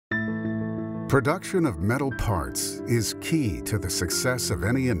Production of metal parts is key to the success of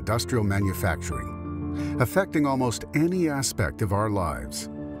any industrial manufacturing, affecting almost any aspect of our lives,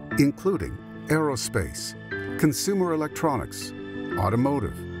 including aerospace, consumer electronics,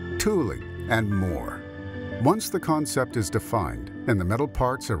 automotive, tooling, and more. Once the concept is defined and the metal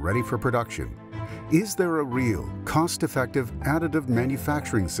parts are ready for production, is there a real, cost-effective additive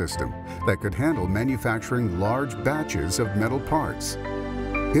manufacturing system that could handle manufacturing large batches of metal parts?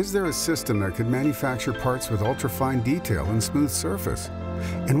 Is there a system that could manufacture parts with ultra-fine detail and smooth surface?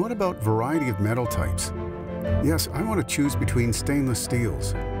 And what about variety of metal types? Yes, I want to choose between stainless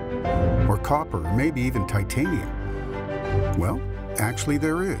steels, or copper, or maybe even titanium. Well, actually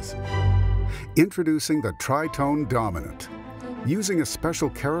there is. Introducing the Tritone Dominant. Using a special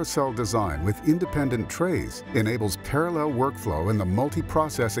carousel design with independent trays enables parallel workflow in the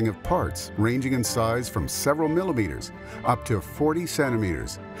multi-processing of parts ranging in size from several millimeters up to 40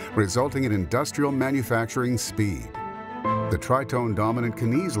 centimeters, resulting in industrial manufacturing speed. The Tritone Dominant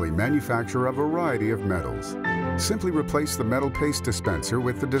can easily manufacture a variety of metals. Simply replace the metal paste dispenser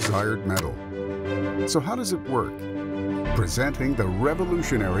with the desired metal. So how does it work? Presenting the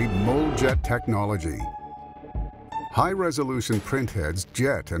revolutionary MoldJet Technology. High-resolution printheads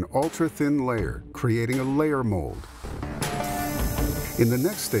jet an ultra-thin layer, creating a layer mold. In the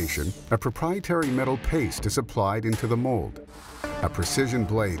next station, a proprietary metal paste is applied into the mold. A precision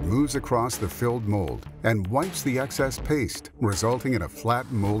blade moves across the filled mold and wipes the excess paste, resulting in a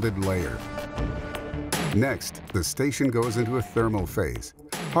flat molded layer. Next, the station goes into a thermal phase,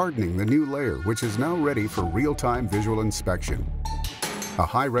 hardening the new layer, which is now ready for real-time visual inspection. A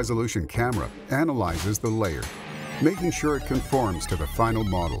high-resolution camera analyzes the layer, making sure it conforms to the final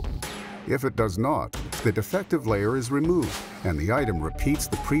model. If it does not, the defective layer is removed and the item repeats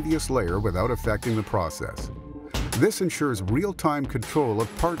the previous layer without affecting the process. This ensures real-time control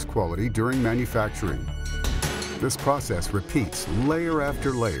of parts quality during manufacturing. This process repeats layer after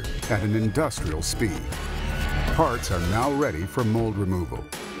layer at an industrial speed. Parts are now ready for mold removal.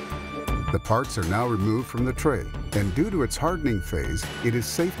 The parts are now removed from the tray, and due to its hardening phase, it is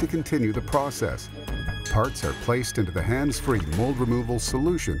safe to continue the process. Parts are placed into the hands-free mold removal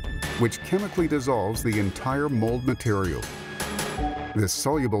solution, which chemically dissolves the entire mold material. This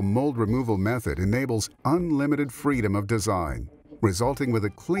soluble mold removal method enables unlimited freedom of design, resulting with a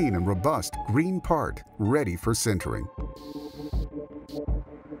clean and robust green part ready for sintering.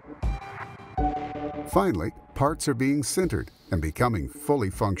 Finally, parts are being sintered and becoming fully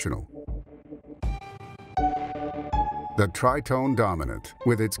functional. The Tritone Dominant,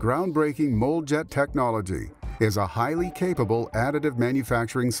 with its groundbreaking MoldJet technology, is a highly capable additive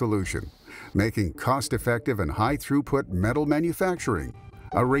manufacturing solution, making cost-effective and high-throughput metal manufacturing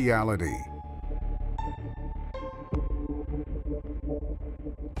a reality.